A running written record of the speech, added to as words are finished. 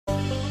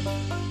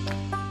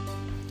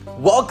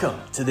Welcome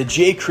to the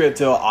J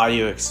Crypto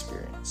audio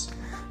experience.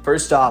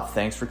 First off,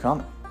 thanks for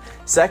coming.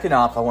 Second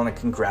off, I want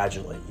to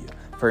congratulate you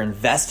for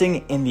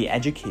investing in the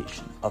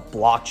education of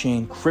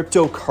blockchain,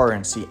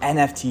 cryptocurrency,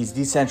 NFTs,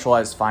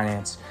 decentralized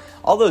finance,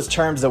 all those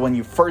terms that when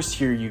you first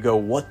hear, you go,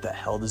 what the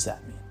hell does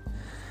that mean?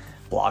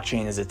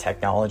 Blockchain is a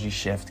technology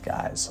shift,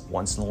 guys.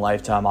 Once in a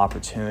lifetime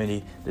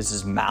opportunity. This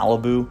is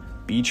Malibu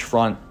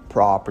beachfront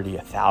property,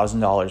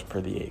 $1,000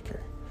 per the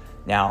acre.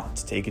 Now,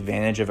 to take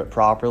advantage of it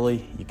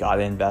properly, you got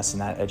to invest in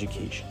that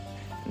education.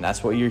 And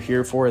that's what you're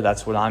here for.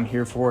 That's what I'm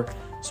here for.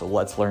 So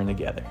let's learn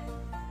together.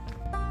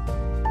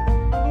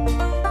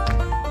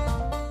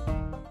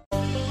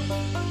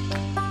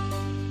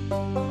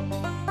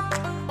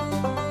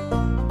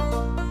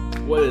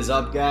 What is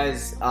up,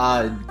 guys?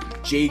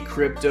 J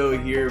Crypto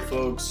here,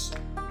 folks.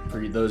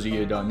 For those of you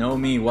who don't know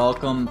me,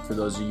 welcome. For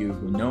those of you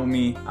who know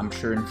me, I'm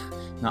sure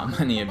not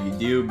many of you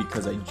do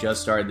because I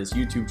just started this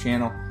YouTube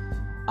channel.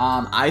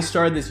 I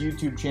started this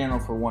YouTube channel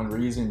for one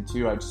reason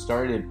too. I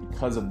started it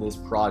because of this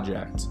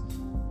project.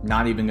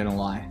 Not even gonna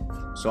lie.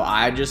 So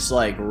I just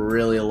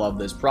really love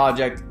this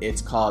project.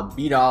 It's called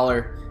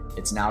BDollar.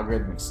 It's an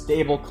algorithmic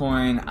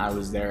stablecoin. I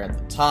was there at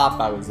the top.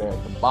 I was there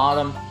at the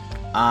bottom.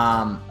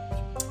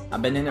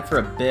 I've been in it for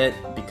a bit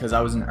because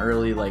I was an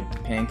early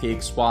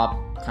pancake swap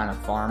kind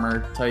of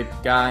farmer type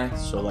guy.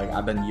 So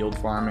I've been yield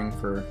farming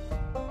for,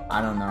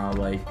 I don't know,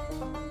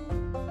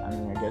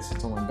 I guess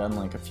it's only been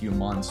a few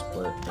months,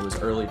 but it was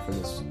early for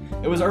this.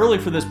 It was early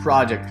for this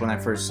project when I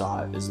first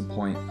saw it, is the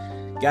point.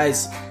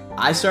 Guys,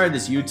 I started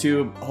this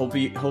YouTube.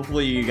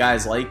 Hopefully you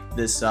guys like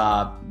this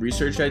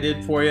research I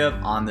did for you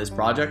on this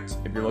project,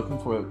 if you're looking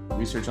for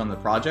research on the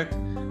project.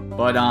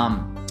 But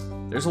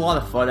there's a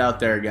lot of FUD out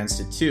there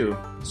against it too.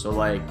 So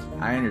I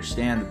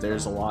understand that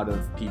there's a lot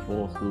of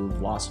people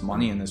who've lost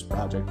money in this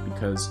project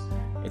because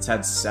it's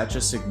had such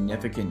a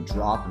significant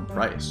drop in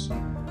price.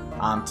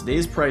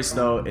 Today's price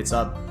though, it's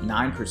up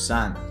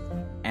 9%,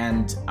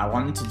 and I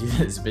wanted to do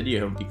this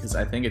video because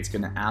I think it's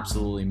gonna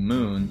absolutely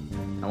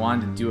moon. I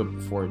wanted to do it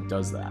before it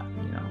does that,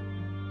 you know.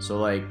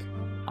 So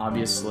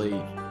obviously,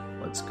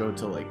 let's go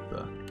to the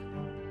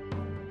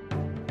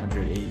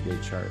 180-day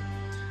chart.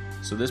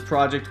 So this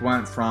project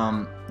went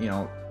from,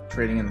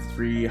 trading in the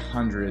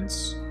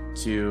 300s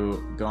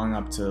to going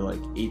up to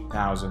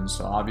 8,000.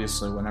 So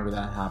obviously whenever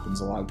that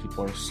happens, a lot of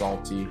people are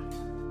salty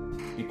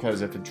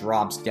because if it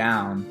drops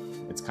down,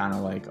 it's kind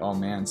of oh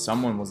man,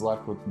 someone was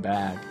left with the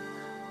bag.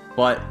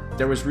 But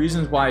there was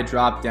reasons why it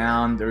dropped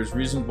down. There was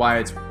reasons why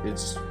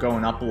it's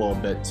going up a little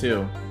bit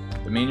too.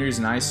 The main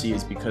reason I see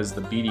is because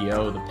the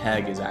BDO, the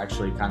peg, is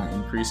actually kind of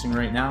increasing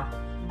right now.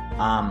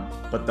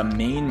 But the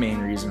main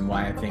reason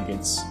why I think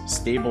it's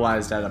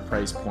stabilized at a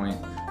price point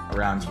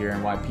around here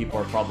and why people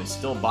are probably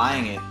still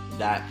buying it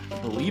that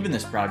believe in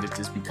this project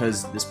is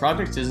because this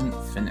project isn't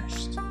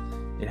finished.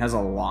 It has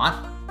a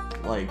lot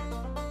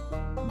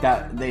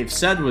that they've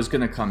said was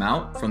going to come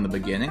out from the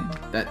beginning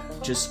that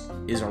just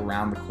is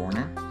around the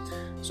corner.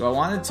 So I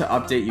wanted to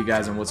update you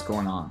guys on what's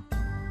going on.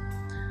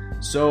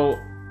 So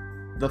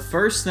the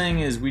first thing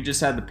is we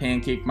just had the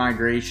pancake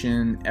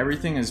migration.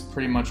 Everything is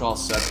pretty much all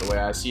set the way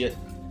I see it.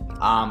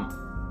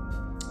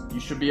 You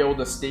should be able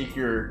to stake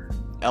your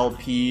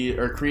LP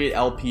or create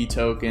LP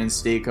tokens,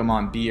 stake them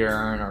on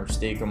BEarn or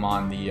stake them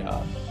on the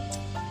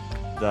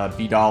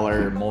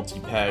BDollar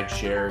multi-peg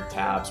share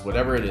tabs,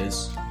 whatever it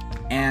is.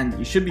 And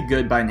you should be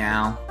good by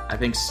now. I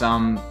think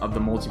some of the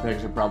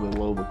multi-pegs are probably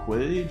low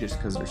liquidity just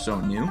because they're so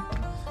new.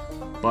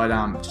 But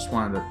just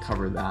wanted to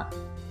cover that.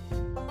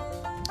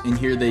 In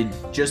here they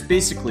just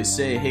basically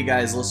say, hey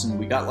guys, listen,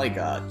 we got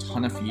a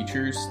ton of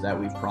features that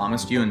we've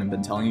promised you and have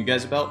been telling you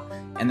guys about,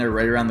 and they're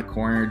right around the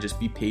corner. Just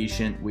be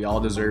patient. We all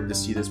deserve to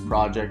see this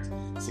project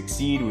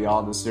succeed. We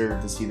all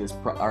deserve to see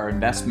our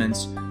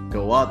investments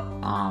go up,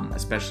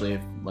 especially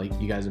if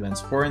you guys have been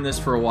supporting this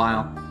for a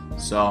while.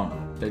 So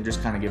they're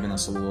just kind of giving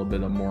us a little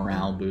bit of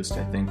morale boost,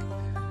 I think.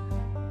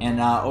 And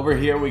over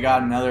here we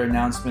got another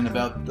announcement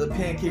about the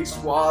pancake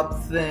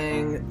swap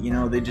thing.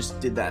 They just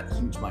did that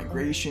huge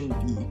migration,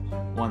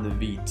 V1 to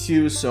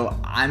V2. So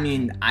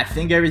I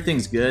think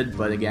everything's good,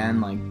 but again,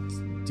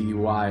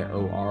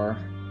 DYOR,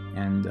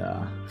 and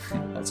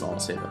that's all I'll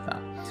say about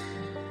that.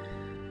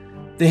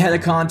 They had a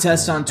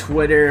contest on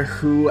Twitter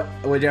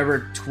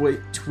whichever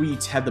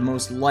tweet had the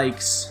most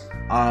likes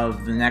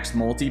of the next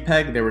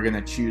multi-peg, they were going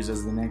to choose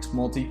as the next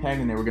multi-peg,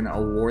 and they were going to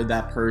award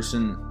that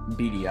person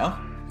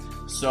BDO.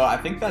 So I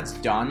think that's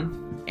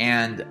done,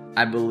 and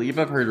I believe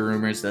I've heard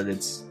rumors that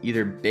it's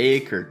either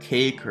Bake or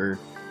Cake or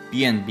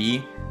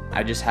BNB.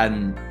 I just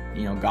hadn't,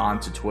 gone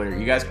to Twitter.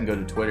 You guys can go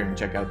to Twitter and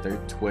check out their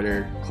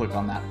Twitter, click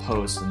on that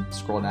post and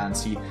scroll down and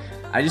see.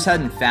 I just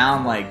hadn't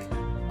found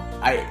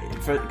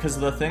because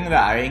the thing that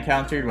I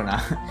encountered when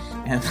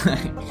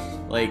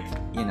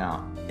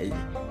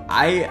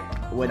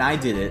when I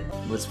did it,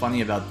 what's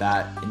funny about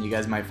that, and you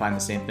guys might find the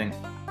same thing,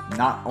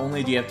 not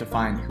only do you have to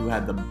find who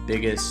had the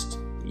biggest,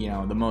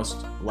 the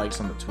most likes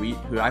on the tweet,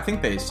 who I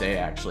think they say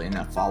actually in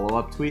that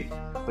follow-up tweet,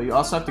 but you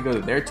also have to go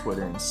to their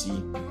Twitter and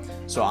see.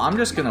 So I'm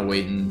just going to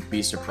wait and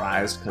be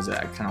surprised because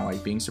I kind of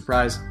like being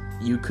surprised.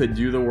 you could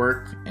do the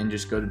work and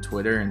just go to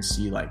Twitter and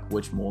see like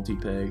which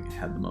multi-peg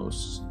had the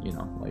most,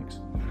 likes.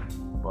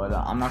 But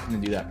I'm not going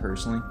to do that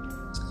personally.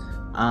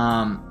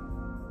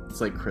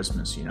 It's like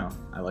Christmas,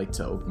 I like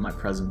to open my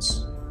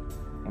presents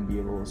and be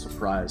a little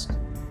surprised.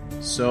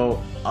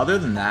 So other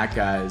than that,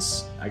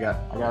 guys, I got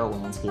a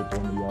landscaper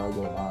in the yard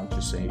right now,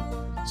 just so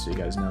you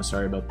guys know.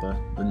 Sorry about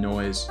the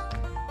noise.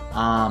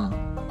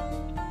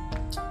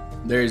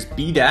 There's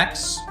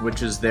BDEX,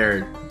 which is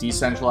their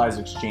decentralized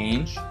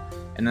exchange,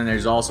 and then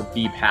there's also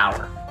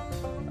BPower.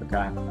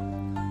 Okay,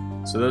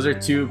 so those are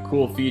two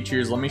cool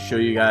features. Let me show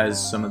you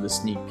guys some of the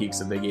sneak peeks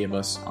that they gave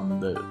us on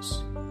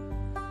those.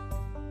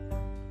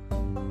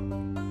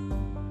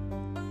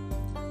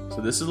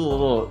 So this is a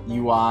little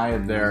UI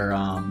of their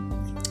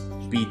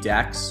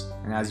BDEX,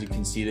 and as you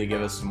can see, they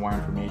give us some more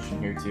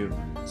information here too.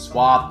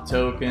 Swap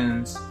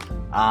tokens,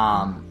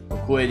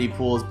 liquidity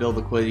pools, build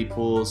liquidity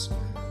pools.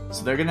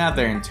 So they're gonna have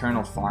their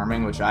internal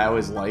farming, which I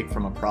always like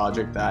from a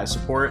project that I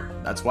support.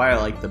 That's why I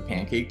like the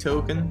Pancake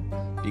token,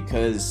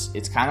 because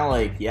it's kind of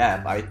like, yeah,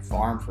 if I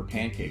farm for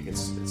Pancake,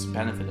 it's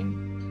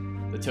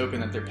benefiting the token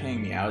that they're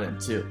paying me out in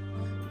too.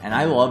 And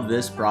I love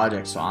this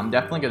project, so I'm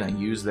definitely gonna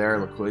use their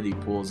liquidity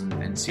pools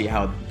and see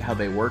how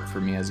they work for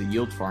me as a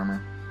yield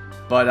farmer.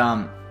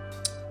 But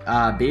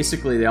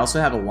basically, they also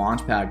have a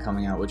launchpad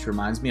coming out, which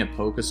reminds me of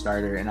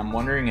PokeStarter, and I'm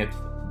wondering if,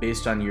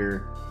 based on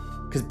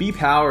because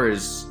BPower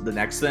is the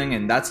next thing,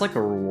 and that's like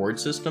a reward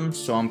system,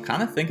 so I'm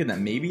kind of thinking that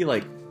maybe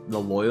like the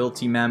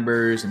loyalty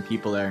members and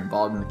people that are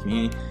involved in the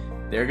community,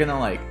 they're gonna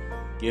like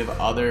give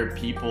other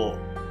people,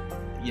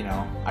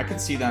 I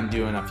could see them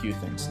doing a few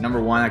things.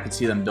 Number one, I could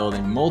see them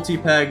building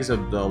multi-pegs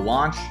of the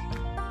launch,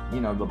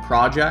 the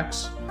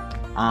projects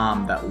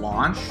that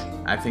launch.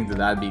 I think that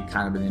that'd be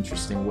kind of an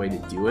interesting way to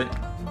do it,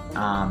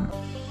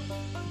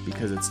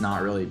 because it's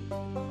not really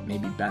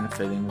maybe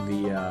benefiting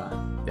the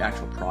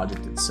actual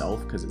project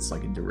itself, because it's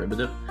like a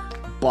derivative.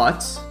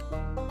 But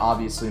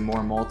obviously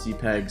more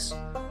multi-pegs,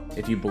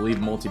 if you believe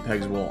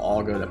multi-pegs will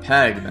all go to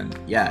peg, then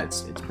yeah,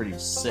 it's pretty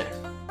sick if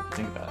you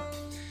think about it.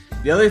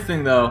 The other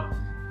thing though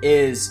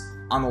is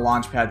on the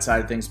Launchpad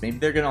side of things, maybe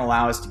they're going to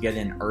allow us to get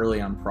in early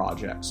on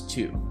projects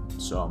too.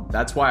 So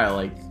that's why I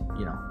like,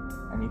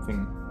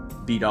 anything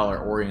 $B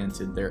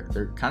oriented.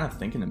 They're kind of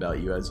thinking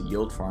about you as a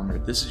yield farmer.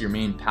 If this is your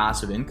main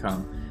passive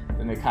income,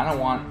 then they kind of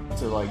want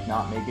to like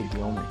not make it the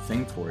only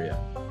thing for you.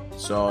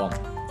 So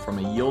from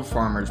a yield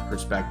farmer's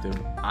perspective,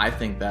 I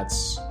think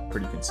that's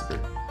pretty considered.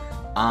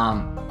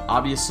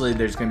 Obviously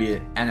there's going to be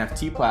an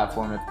NFT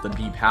platform if the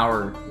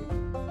BPower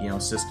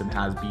system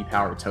has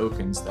BPower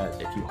tokens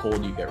that if you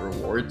hold you get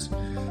rewards.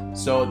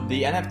 So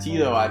the NFT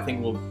though, I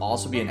think will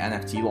also be an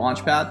NFT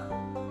launchpad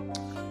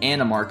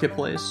and a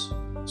marketplace.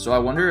 So I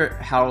wonder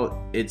how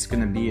it's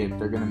going to be, if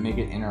they're going to make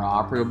it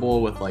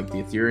interoperable with like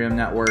the Ethereum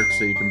network,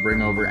 so you can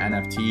bring over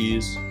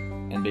NFTs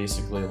and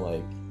basically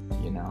like,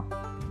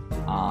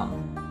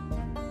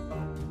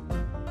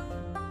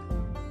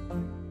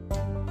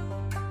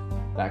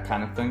 that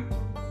kind of thing.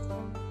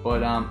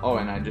 But oh,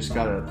 and I just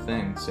got a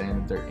thing saying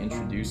that they're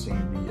introducing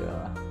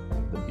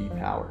the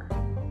BPower.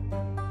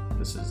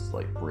 This is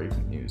like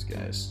breaking news,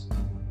 guys.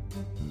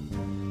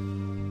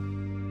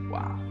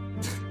 Wow.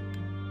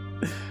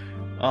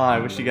 Oh, I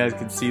wish you guys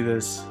could see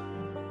this.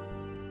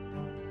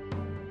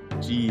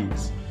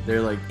 Jeez,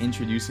 they're like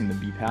introducing the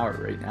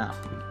BPower right now.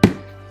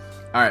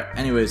 All right.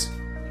 Anyways,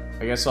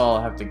 I guess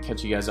I'll have to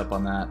catch you guys up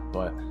on that.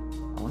 But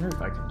I wonder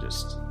if I can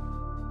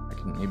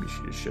maybe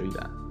should just show you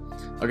that.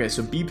 Okay,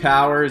 so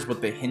BPower is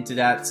what they hinted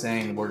at,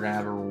 saying we're gonna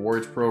have a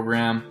rewards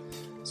program.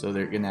 So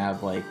they're gonna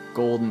have like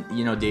golden,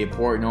 Dave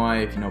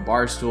Portnoy, if you know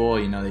Barstool,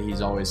 that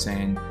he's always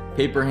saying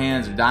paper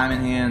hands or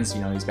diamond hands.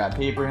 He's got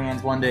paper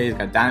hands one day, he's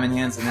got diamond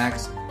hands the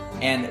next.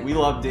 And we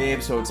love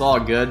Dave, so it's all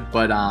good.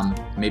 But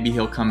maybe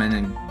he'll come in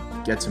and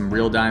get some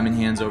real diamond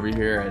hands over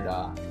here at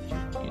 $1.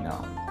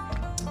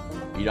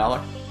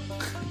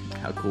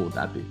 How cool would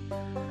that be?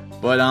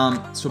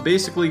 But so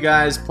basically,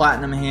 guys,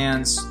 platinum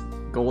hands,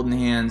 golden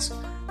hands.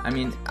 I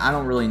mean, I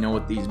don't really know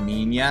what these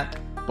mean yet,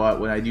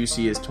 but what I do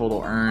see is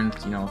total earned,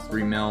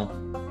 3 mil,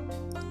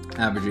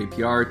 average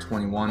APR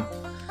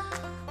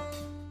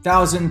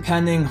 21,000,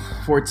 pending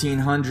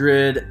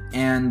 1,400,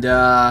 and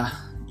a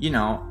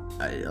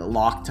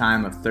lock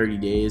time of 30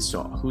 days.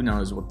 So who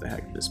knows what the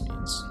heck this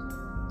means?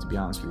 To be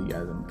honest with you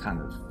guys, I'm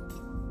kind of,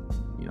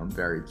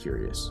 very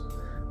curious.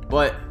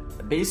 But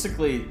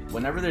basically,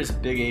 whenever there's a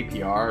big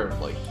APR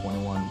of like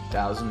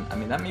 21,000, I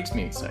mean, that makes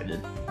me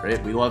excited,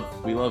 right? We love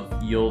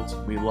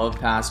yield, we love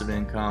passive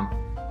income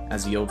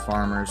as yield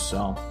farmers.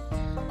 So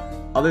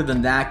other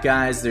than that,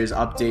 guys, there's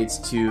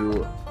updates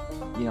to,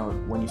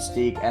 when you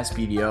stake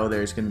SBDO,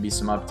 there's going to be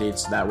some updates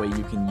so that way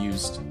you can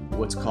use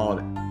what's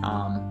called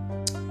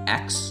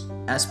X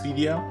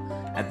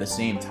SBDO at the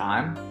same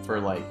time for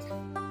like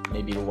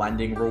maybe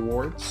lending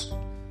rewards,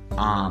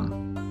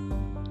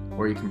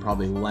 or you can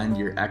probably lend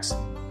your X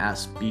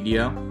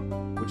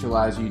SBDO, which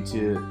allows you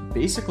to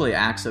basically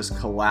access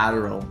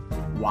collateral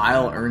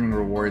while earning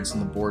rewards in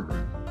the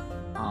boardroom,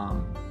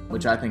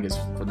 which I think is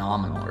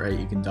phenomenal, right?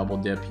 You can double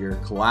dip your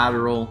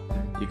collateral,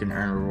 You can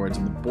earn rewards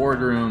in the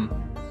boardroom.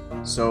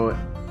 So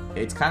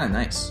it's kind of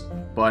nice.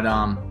 But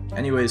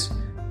anyways,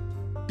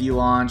 B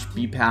launch,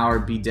 B power,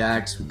 B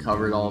dex, we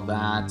covered all of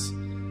that.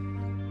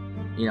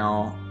 You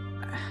know,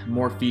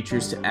 more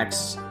features to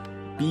X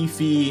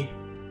beefy.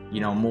 You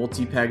know,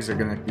 multi-pegs are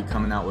going to be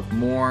coming out with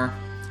more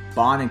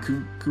bond and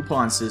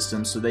coupon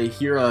systems. So they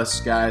hear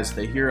us, guys.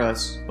 They hear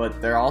us,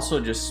 but they're also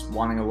just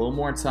wanting a little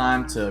more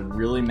time to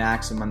really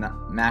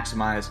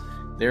maximize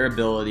their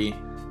ability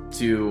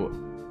to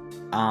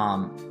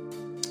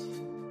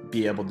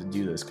be able to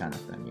do this kind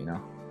of thing, you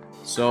know?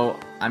 So,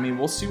 I mean,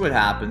 we'll see what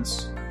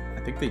happens. I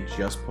think they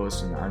just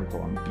posted an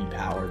article on B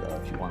Power, though,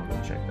 if you want to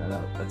go check that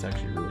out. That's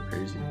actually really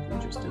crazy. They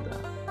just did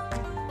that.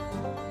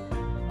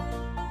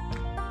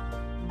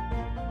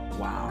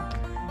 Wow.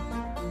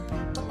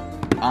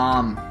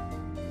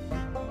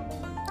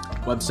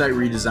 Website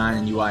redesign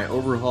and UI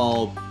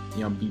overhaul.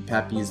 You know, B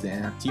Peppy is the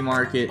NFT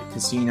market.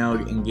 Casino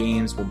and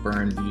games will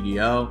burn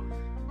BDO.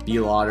 B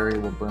Lottery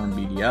will burn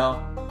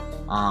BDO.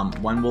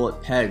 When will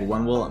it peg?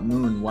 When will it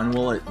moon? When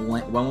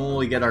will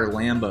we get our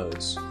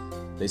Lambos?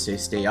 They say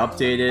stay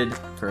updated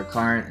for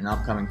current and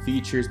upcoming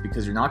features,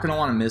 because you're not going to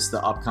want to miss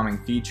the upcoming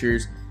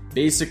features.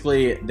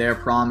 Basically, their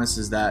promise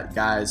is that,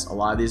 guys, a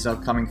lot of these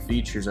upcoming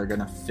features are going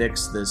to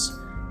fix this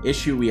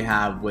issue we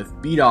have with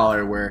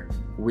BDollar where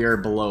we're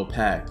below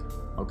peg.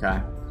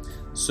 Okay?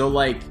 So,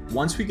 like,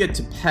 once we get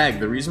to peg,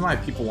 the reason why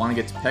people want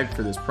to get to peg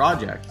for this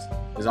project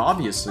is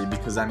obviously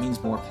because that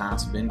means more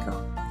passive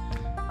income.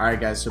 Alright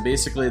guys, so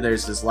basically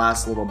there's this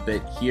last little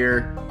bit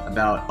here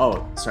about,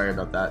 oh, sorry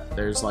about that.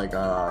 There's like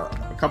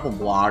a couple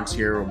blogs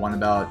here, one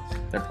about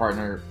their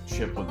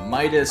partnership with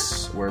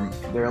Midas, where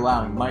they're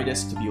allowing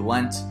Midas to be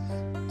lent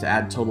to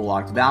add total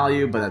locked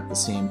value, but at the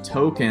same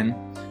token,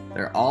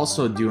 they're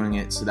also doing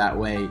it so that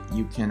way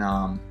you can,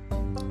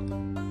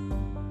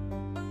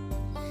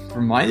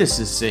 for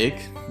Midas's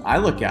sake, I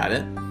look at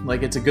it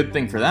like it's a good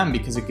thing for them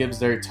because it gives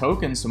their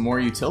token some more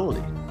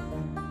utility.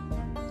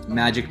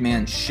 Magic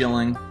Man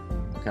Shilling.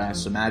 Okay,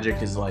 so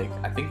Magic is like,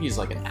 I think he's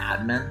like an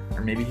admin,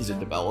 or maybe he's a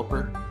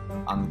developer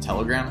on the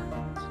Telegram.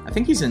 I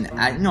think he's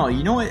no,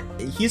 you know what?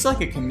 He's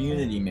like a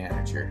community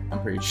manager,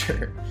 I'm pretty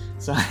sure.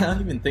 So I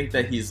don't even think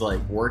that he's like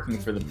working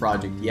for the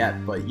project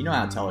yet, but you know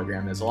how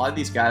Telegram is. A lot of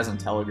these guys on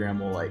Telegram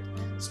will like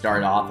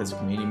start off as a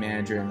community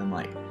manager and then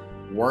like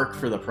work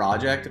for the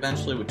project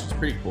eventually, which is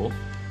pretty cool.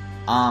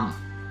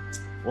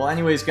 Well,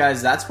 anyways,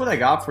 guys, that's what I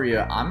got for you.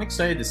 I'm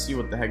excited to see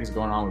what the heck is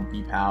going on with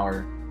B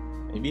Power.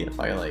 Maybe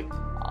if I like,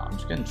 I'm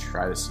just gonna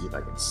try to see if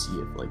I can see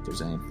if like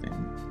there's anything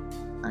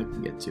I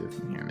can get to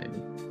from here,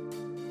 maybe.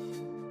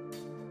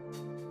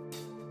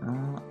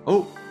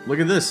 Oh, look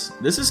at this.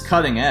 This is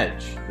cutting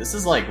edge. This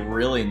is like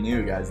really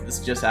new, guys. This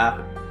just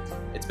happened.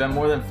 It's been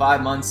more than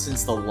 5 months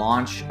since the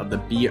launch of the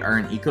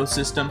B-Earn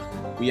ecosystem.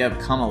 We have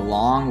come a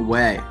long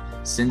way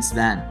since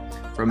then.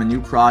 From a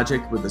new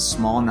project with a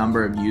small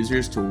number of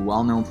users to a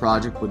well-known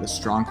project with a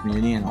strong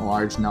community and a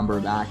large number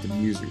of active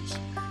users.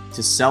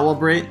 To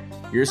celebrate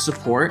your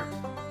support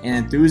and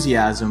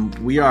enthusiasm,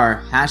 we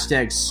are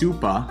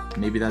 #Supa,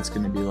 maybe that's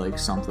going to be like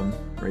something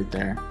right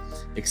there,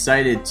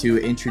 excited to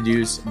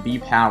introduce B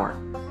Power,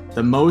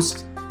 the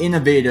most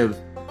innovative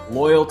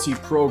loyalty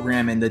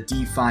program in the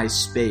DeFi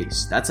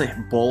space. That's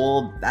a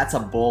bold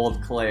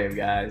claim,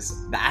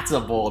 guys. That's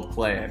a bold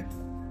claim.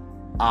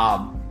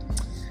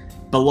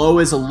 Below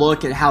is a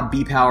look at how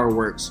B Power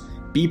works.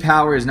 B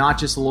Power is not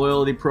just a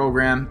loyalty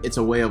program, it's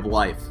a way of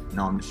life.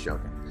 No, I'm just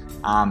joking.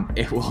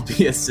 It will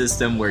be a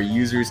system where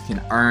users can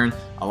earn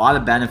a lot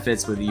of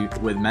benefits with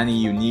many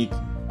unique.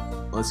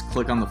 Let's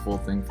click on the full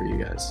thing for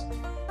you guys.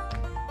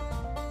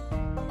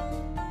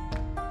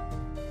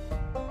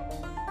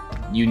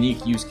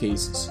 Unique use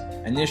cases.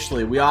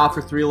 Initially, we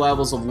offer 3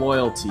 levels of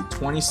loyalty: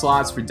 20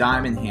 slots for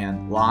Diamond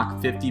Hand, lock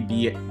 50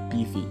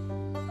 beefy.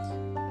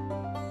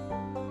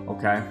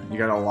 Okay, you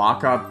gotta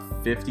lock up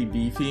 50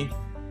 beefy.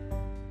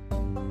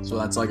 So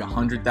that's like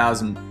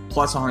 100,000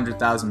 plus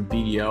 100,000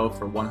 BDO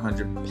for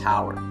 100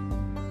 power.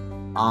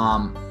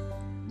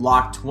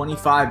 Lock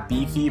 25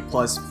 beefy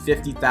plus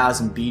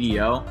 50,000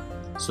 BDO.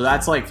 So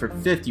that's like for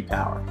 50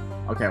 power.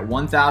 Okay,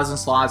 1,000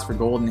 slots for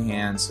Golden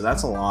Hands, so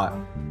that's a lot.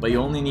 But you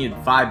only need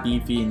 5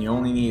 beefy and you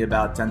only need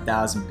about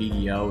 10,000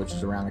 BDO, which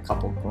is around a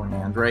couple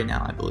grand right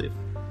now, I believe.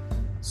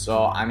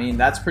 So, I mean,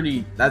 that's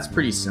pretty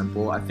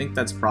simple. I think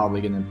that's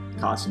probably going to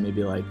cost you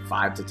maybe like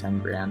 5 to 10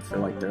 grand for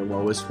like their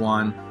lowest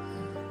one.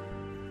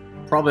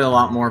 Probably a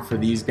lot more for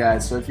these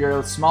guys. So if you're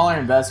a smaller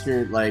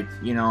investor, like,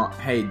 you know,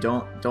 hey,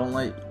 don't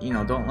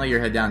let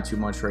your head down too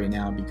much right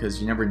now, because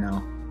you never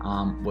know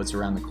what's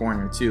around the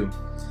corner too.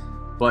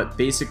 But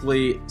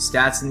basically,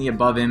 stats in the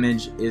above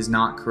image is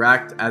not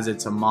correct, as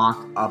it's a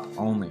mock-up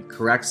only.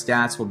 Correct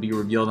stats will be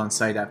revealed on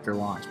site after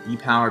launch.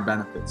 B-Power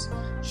benefits.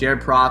 Shared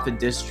profit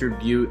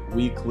distribute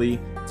weekly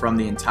from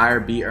the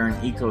entire B-Earn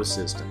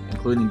ecosystem,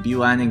 including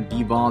B-Lending,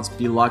 B-Vaults,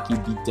 B-Lucky,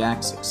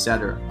 B-Dex,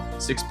 etc.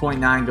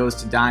 6.9 goes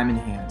to Diamond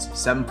Hands,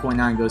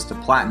 7.9 goes to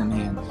Platinum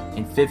Hand,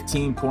 and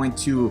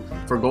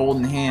 15.2 for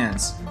Golden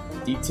Hands.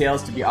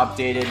 Details to be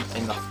updated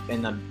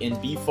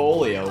in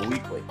B-Folio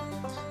weekly.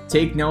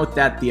 Take note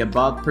that the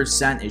above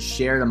percent is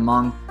shared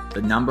among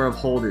the number of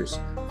holders.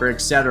 For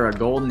etc.,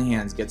 Golden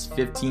Hands gets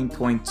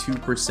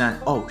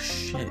 15.2%. Oh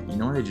shit, you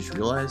know what I just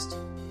realized?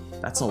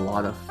 That's a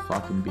lot of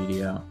fucking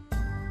BDO.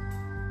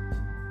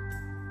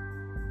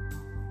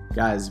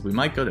 Guys, we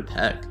might go to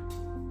PEG.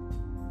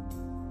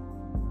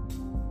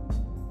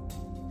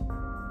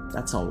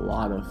 That's a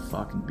lot of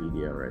fucking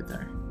BDO right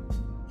there.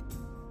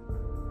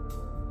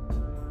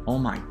 Oh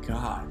my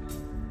god.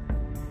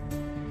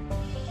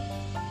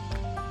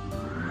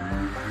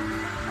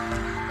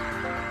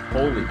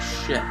 Holy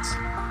shit.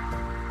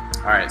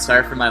 Alright,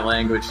 sorry for my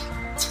language.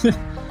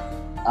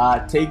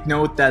 Take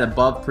note that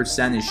above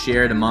percent is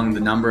shared among the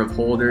number of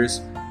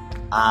holders.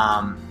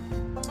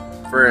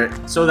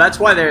 So that's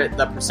why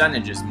the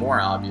percentage is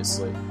more,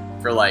 obviously,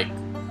 for like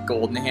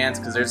Golden Hands,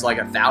 because there's like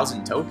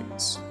 1,000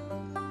 tokens.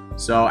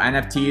 So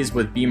NFTs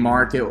with B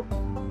Market,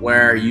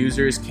 where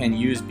users can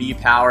use B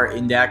Power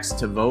Index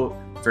to vote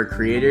for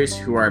creators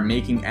who are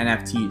making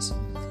NFTs.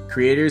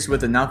 Creators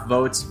with enough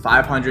votes,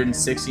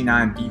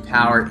 569 B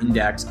Power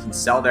Index, can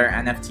sell their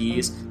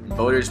NFTs, and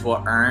voters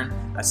will earn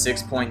a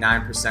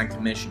 6.9%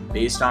 commission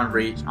based on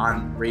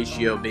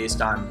ratio based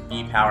on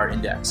B Power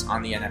Index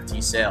on the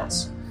NFT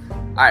sales.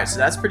 Alright, so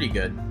that's pretty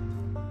good.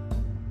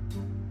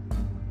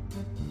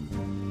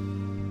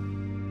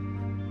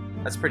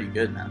 That's pretty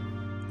good, man.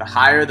 The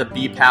higher the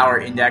B Power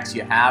Index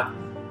you have,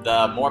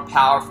 the more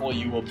powerful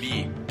you will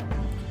be.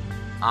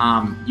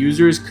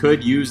 Users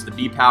could use the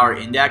B Power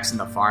Index in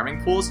the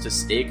farming pools to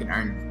stake and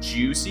earn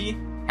juicy,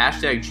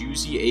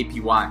 #juicy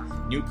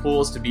APY, new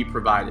pools to be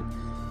provided.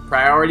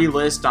 Priority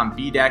list on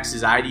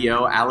BDEX's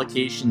IDO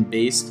allocation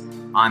based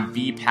on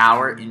B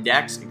Power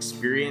Index,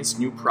 experience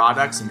new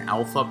products in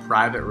alpha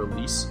private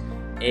release,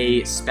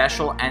 a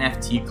special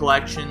NFT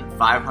collection,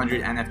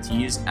 500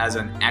 NFTs as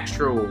an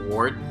extra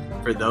reward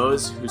for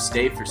those who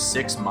stay for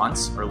 6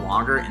 months or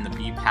longer in the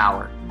B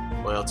Power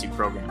loyalty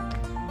program.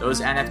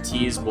 Those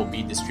NFTs will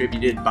be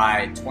distributed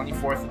by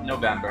 24th of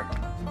November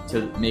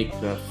to make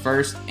the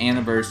first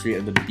anniversary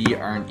of the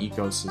B-Earn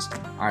ecosystem.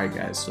 Alright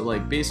guys, so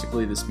like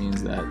basically this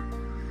means that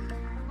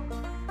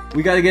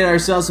we gotta get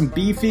ourselves some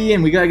beefy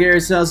and we gotta get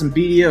ourselves some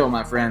BDO,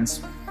 my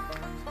friends.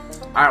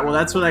 Alright, well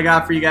that's what I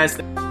got for you guys.